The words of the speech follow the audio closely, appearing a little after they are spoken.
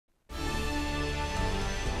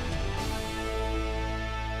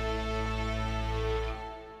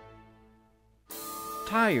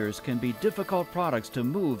Tires can be difficult products to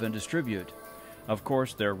move and distribute. Of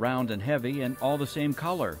course, they're round and heavy and all the same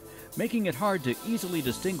color, making it hard to easily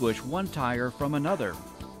distinguish one tire from another.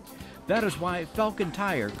 That is why Falken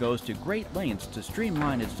Tire goes to great lengths to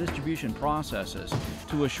streamline its distribution processes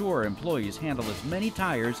to assure employees handle as many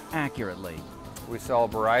tires accurately. We sell a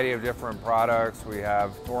variety of different products. We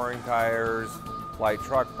have touring tires, light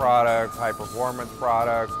truck products, high performance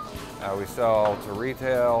products. We sell to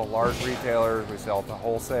retail, large retailers, we sell to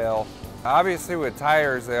wholesale. Obviously with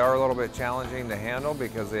tires, they are a little bit challenging to handle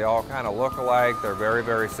because they all kind of look alike. They're very,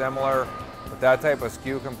 very similar. With that type of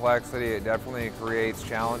SKU complexity, it definitely creates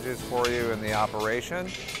challenges for you in the operation.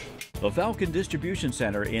 The Falken Distribution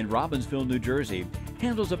Center in Robbinsville, New Jersey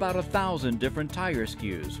handles about 1,000 different tire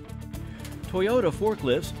SKUs. Toyota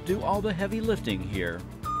forklifts do all the heavy lifting here.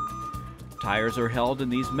 Tires are held in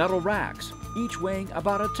these metal racks, each weighing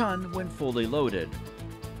about a ton when fully loaded.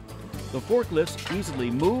 The forklifts easily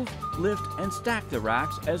move, lift, and stack the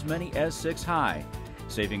racks as many as 6 high,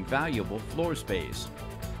 saving valuable floor space.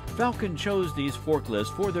 Falken chose these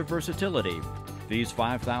forklifts for their versatility. These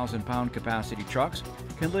 5,000-pound capacity trucks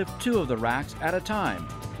can lift 2 of the racks at a time,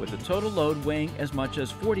 with a total load weighing as much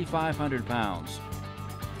as 4,500 pounds.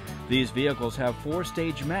 These vehicles have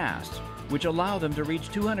 4-stage masts, which allow them to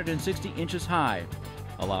reach 260 inches high,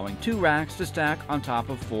 allowing 2 racks to stack on top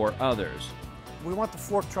of 4 others. We want the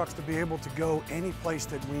fork trucks to be able to go any place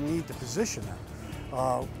that we need to position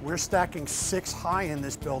them. We're stacking 6 high in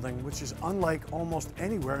this building, which is unlike almost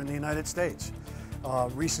anywhere in the United States.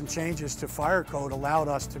 Recent changes to fire code allowed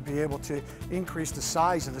us to be able to increase the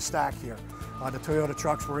size of the stack here. The Toyota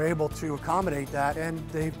trucks were able to accommodate that, and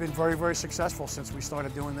they've been very, very successful since we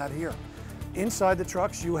started doing that here. Inside the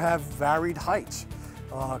trucks, you have varied heights.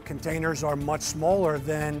 Containers are much smaller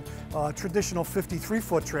than traditional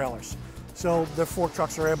 53-foot trailers. So the fork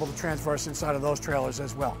trucks are able to transverse inside of those trailers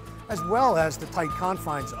as well as the tight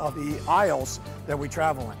confines of the aisles that we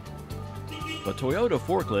travel in. The Toyota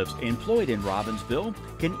forklifts employed in Robbinsville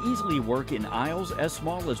can easily work in aisles as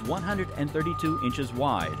small as 132 inches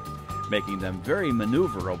wide, making them very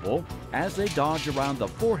maneuverable as they dodge around the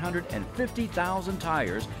 450,000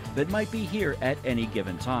 tires that might be here at any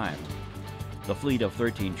given time. The fleet of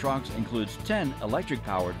 13 trucks includes 10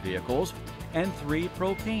 electric-powered vehicles and 3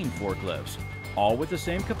 propane forklifts, all with the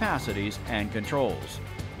same capacities and controls.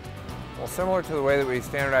 Well, similar to the way that we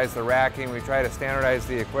standardize the racking, we try to standardize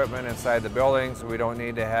the equipment inside the building so we don't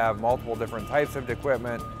need to have multiple different types of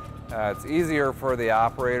equipment. It's easier for the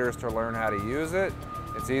operators to learn how to use it.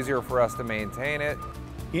 It's easier for us to maintain it.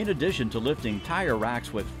 In addition to lifting tire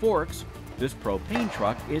racks with forks, this propane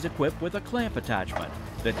truck is equipped with a clamp attachment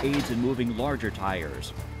that aids in moving larger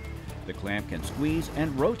tires. The clamp can squeeze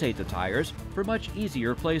and rotate the tires for much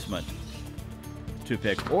easier placement. To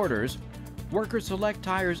pick orders, workers select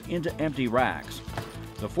tires into empty racks.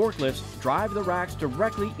 The forklifts drive the racks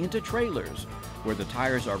directly into trailers, where the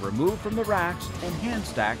tires are removed from the racks and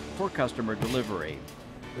hand-stacked for customer delivery.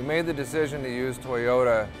 We made the decision to use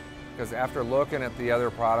Toyota because after looking at the other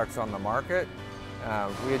products on the market,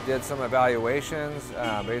 we did some evaluations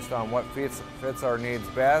based on what fits our needs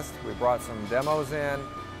best. We brought some demos in.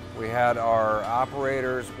 We had our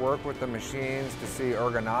operators work with the machines to see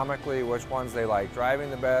ergonomically which ones they liked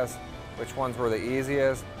driving the best, which ones were the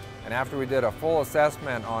easiest. And after we did a full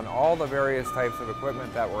assessment on all the various types of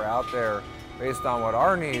equipment that were out there, based on what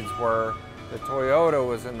our needs were, the Toyota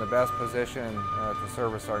was in the best position to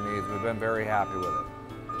service our needs. We've been very happy with it.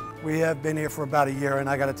 We have been here for about a year, and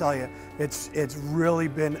I got to tell you, it's really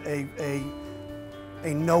been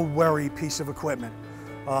a no-worry piece of equipment.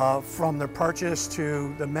 From the purchase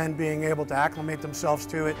to the men being able to acclimate themselves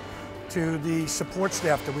to it, to the support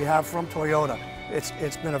staff that we have from Toyota.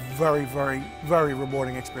 It's been a very, very, very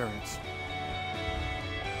rewarding experience.